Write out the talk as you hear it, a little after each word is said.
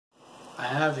I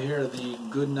have here the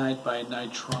Goodnite by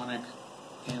Nitetronic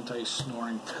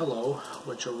anti-snoring pillow,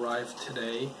 which arrived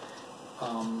today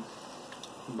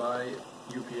by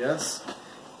UPS.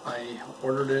 I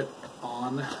ordered it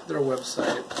on their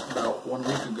website about 1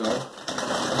 week ago.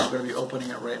 I'm going to be opening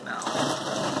it right now.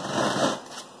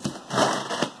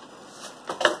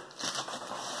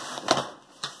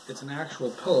 It's an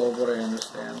actual pillow, what I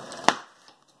understand.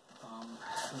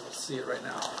 Let's see it right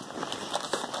now.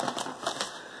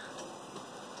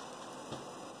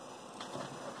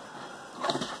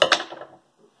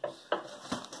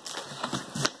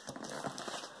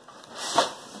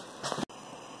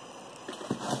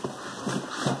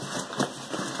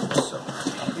 So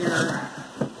here,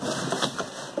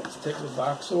 let's take the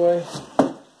box away.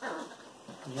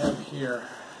 We have here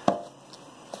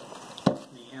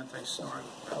the anti-snoring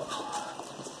pillow.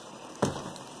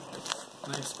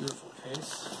 Nice, beautiful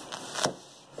case.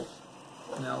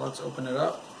 Now let's open it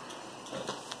up.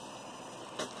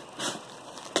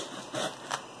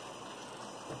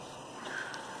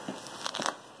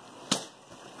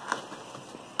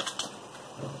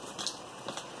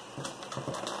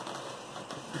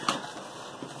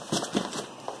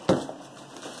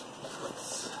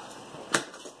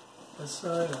 This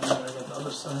side, and then I got the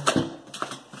other side.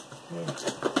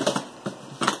 Okay.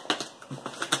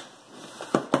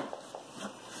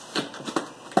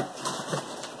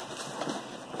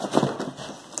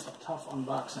 Tough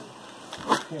unboxing.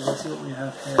 Okay, let's see what we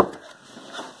have here.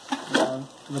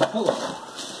 The pillow.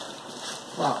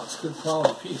 Wow, it's a good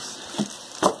quality piece.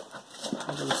 Look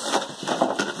at this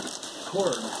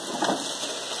cord.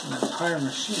 An entire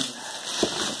machine.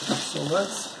 So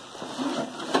let's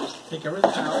take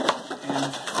everything out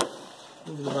and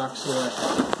move the box away.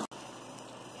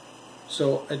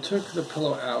 So I took the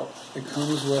pillow out. It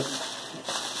comes with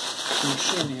the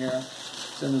machine here.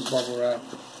 It's in this bubble wrap.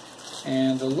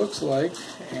 And it looks like,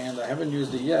 and I haven't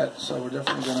used it yet, so we're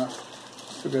definitely going to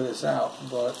figure this out,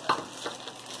 but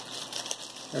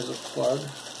there's a plug.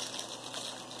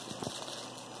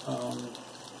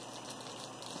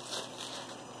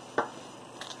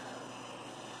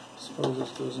 Suppose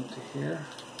this goes into here,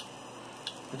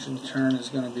 which in turn is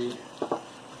going to be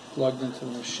plugged into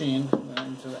the machine, then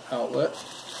into the outlet.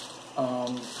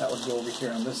 That would go over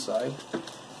here on this side.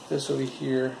 This over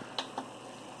here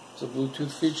is a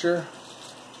Bluetooth feature.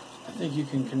 I think you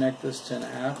can connect this to an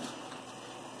app.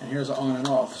 And here's an on and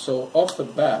off. So off the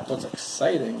bat, what's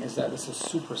exciting is that this is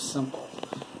super simple.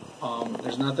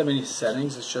 There's not that many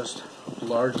settings. It's just a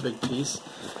large, big piece.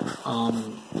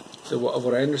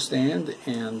 What I understand,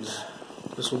 and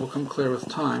this will become clear with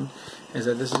time, is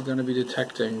that this is going to be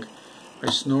detecting my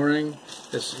snoring.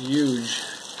 This huge,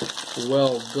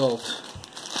 well-built,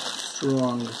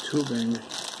 strong tubing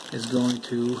is going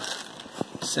to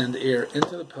send air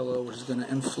into the pillow, which is going to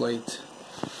inflate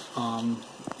and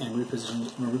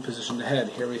reposition the head.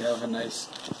 Here we have a nice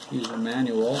user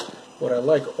manual. What I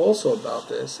like also about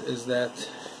this is that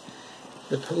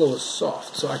the pillow is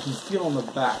soft, so I can feel on the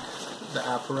back the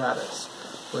apparatus,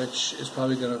 which is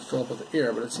probably going to fill up with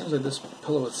air, but it seems like this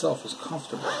pillow itself is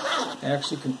comfortable. I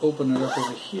actually can open it up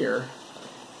over here,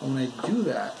 and when I do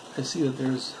that, I see that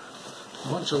there's a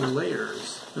bunch of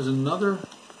layers. There's another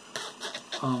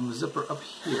zipper up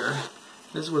here.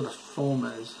 This is where the foam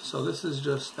is. So this is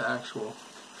just the actual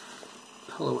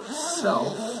pillow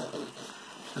itself.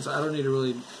 And so I don't need to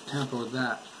really tamper with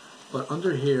that. But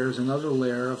under here is another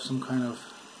layer of some kind of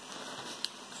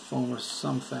foam or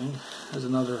something. There's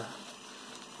another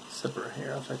zipper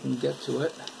here, if I can get to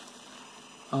it.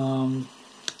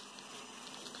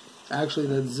 Actually,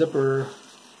 that zipper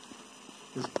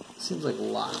seems like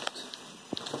locked.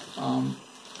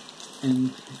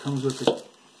 And it comes with a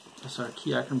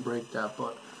key. I can break that,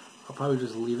 but I'll probably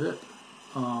just leave it.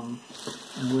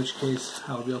 In which case,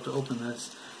 I'll be able to open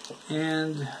this,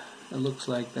 and it looks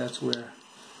like that's where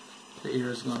the air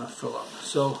is going to fill up.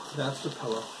 So that's the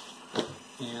pillow,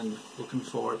 and looking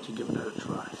forward to giving it a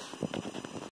try.